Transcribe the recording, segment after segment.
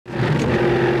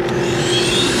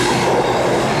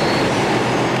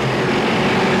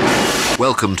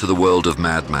Welcome to the world of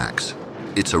Mad Max.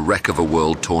 It's a wreck of a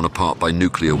world torn apart by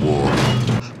nuclear war,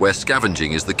 where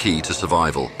scavenging is the key to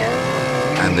survival.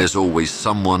 And there's always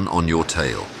someone on your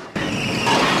tail.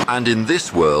 And in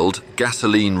this world,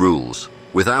 gasoline rules.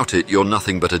 Without it, you're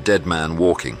nothing but a dead man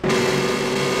walking.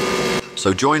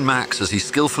 So join Max as he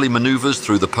skillfully maneuvers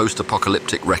through the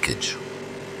post-apocalyptic wreckage.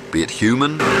 Be it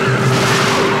human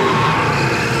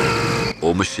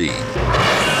or machine.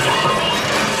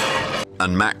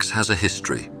 And Max has a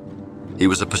history. He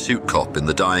was a pursuit cop in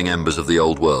the dying embers of the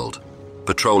old world,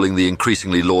 patrolling the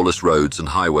increasingly lawless roads and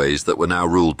highways that were now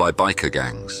ruled by biker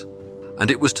gangs. And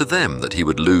it was to them that he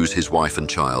would lose his wife and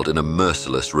child in a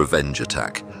merciless revenge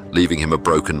attack, leaving him a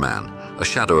broken man, a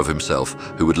shadow of himself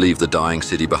who would leave the dying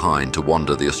city behind to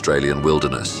wander the Australian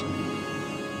wilderness.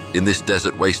 In this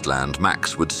desert wasteland,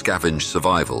 Max would scavenge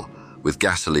survival, with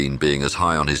gasoline being as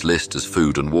high on his list as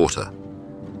food and water,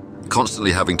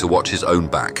 constantly having to watch his own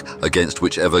back against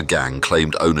whichever gang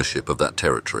claimed ownership of that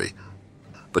territory.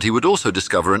 But he would also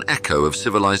discover an echo of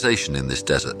civilization in this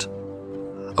desert.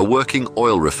 A working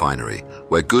oil refinery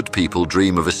where good people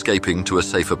dream of escaping to a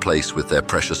safer place with their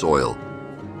precious oil.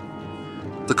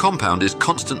 The compound is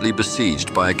constantly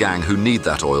besieged by a gang who need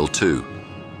that oil too,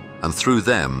 and through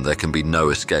them there can be no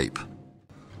escape.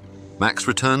 Max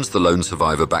returns the lone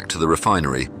survivor back to the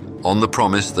refinery on the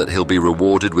promise that he'll be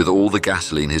rewarded with all the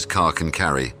gasoline his car can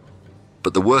carry.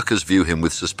 But the workers view him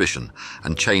with suspicion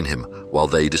and chain him while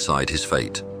they decide his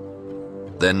fate.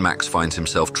 Then Max finds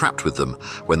himself trapped with them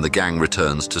when the gang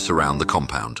returns to surround the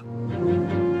compound.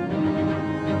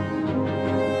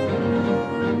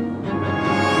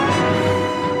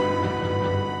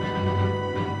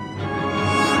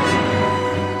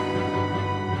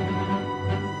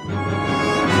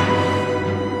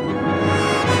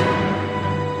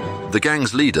 The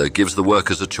gang's leader gives the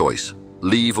workers a choice: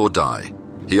 leave or die.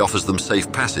 He offers them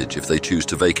safe passage if they choose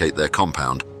to vacate their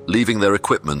compound, leaving their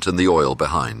equipment and the oil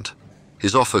behind.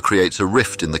 His offer creates a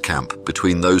rift in the camp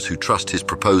between those who trust his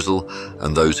proposal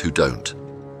and those who don't.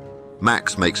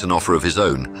 Max makes an offer of his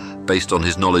own, based on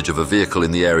his knowledge of a vehicle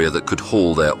in the area that could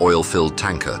haul their oil-filled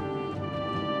tanker.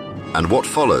 And what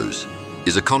follows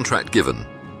is a contract given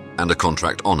and a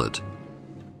contract honored,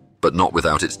 but not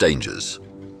without its dangers.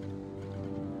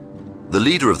 The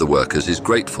leader of the workers is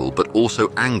grateful but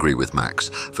also angry with Max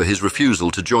for his refusal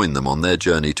to join them on their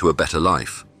journey to a better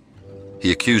life.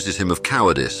 He accuses him of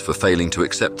cowardice for failing to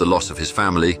accept the loss of his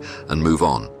family and move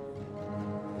on.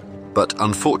 But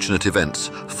unfortunate events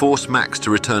force Max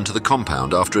to return to the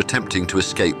compound after attempting to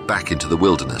escape back into the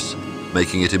wilderness,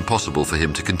 making it impossible for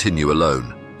him to continue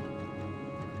alone.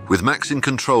 With Max in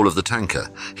control of the tanker,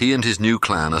 he and his new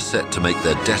clan are set to make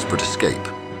their desperate escape,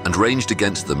 and ranged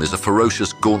against them is a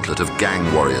ferocious gauntlet of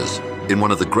gang warriors in one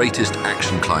of the greatest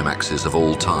action climaxes of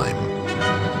all time.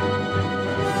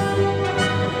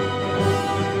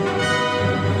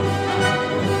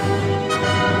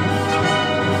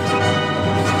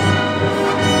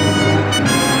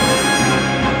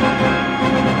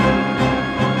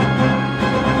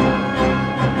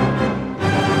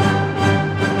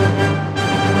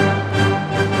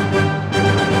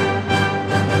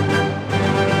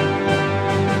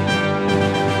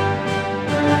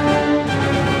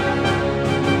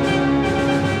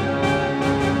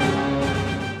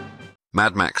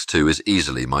 Mad Max 2 is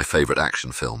easily my favorite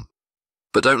action film.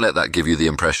 But don't let that give you the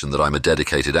impression that I'm a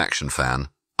dedicated action fan.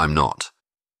 I'm not.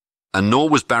 And nor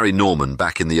was Barry Norman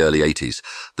back in the early 80s,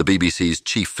 the BBC's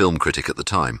chief film critic at the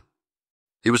time.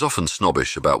 He was often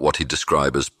snobbish about what he'd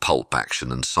describe as pulp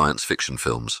action and science fiction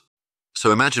films.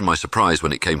 So imagine my surprise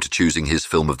when it came to choosing his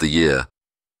film of the year.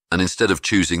 And instead of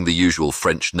choosing the usual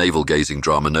French navel-gazing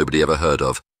drama nobody ever heard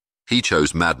of, he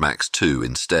chose Mad Max 2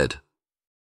 instead.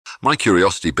 My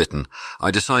curiosity bitten, I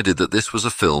decided that this was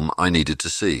a film I needed to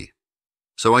see.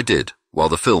 So I did, while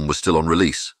the film was still on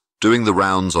release, doing the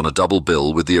rounds on a double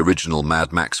bill with the original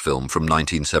Mad Max film from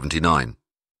 1979.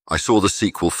 I saw the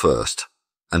sequel first,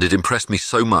 and it impressed me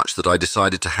so much that I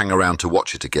decided to hang around to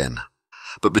watch it again.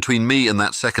 But between me and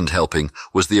that second helping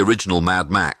was the original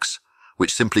Mad Max,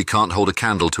 which simply can't hold a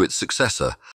candle to its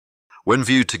successor. When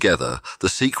viewed together, the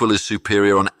sequel is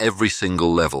superior on every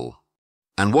single level.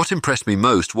 And what impressed me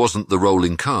most wasn't the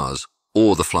rolling cars,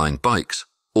 or the flying bikes,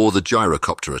 or the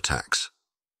gyrocopter attacks,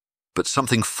 but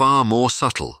something far more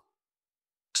subtle,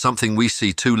 something we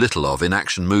see too little of in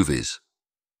action movies.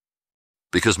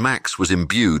 Because Max was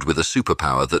imbued with a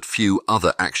superpower that few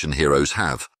other action heroes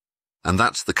have, and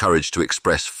that's the courage to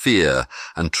express fear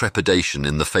and trepidation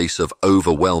in the face of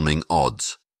overwhelming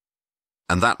odds.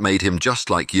 And that made him just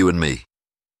like you and me,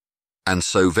 and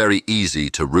so very easy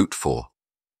to root for.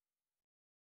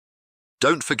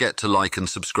 Don't forget to like and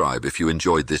subscribe if you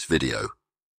enjoyed this video.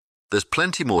 There's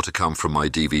plenty more to come from my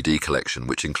DVD collection,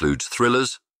 which includes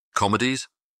thrillers, comedies,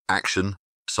 action,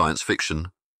 science fiction,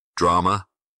 drama,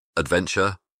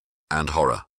 adventure, and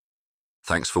horror.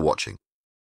 Thanks for watching.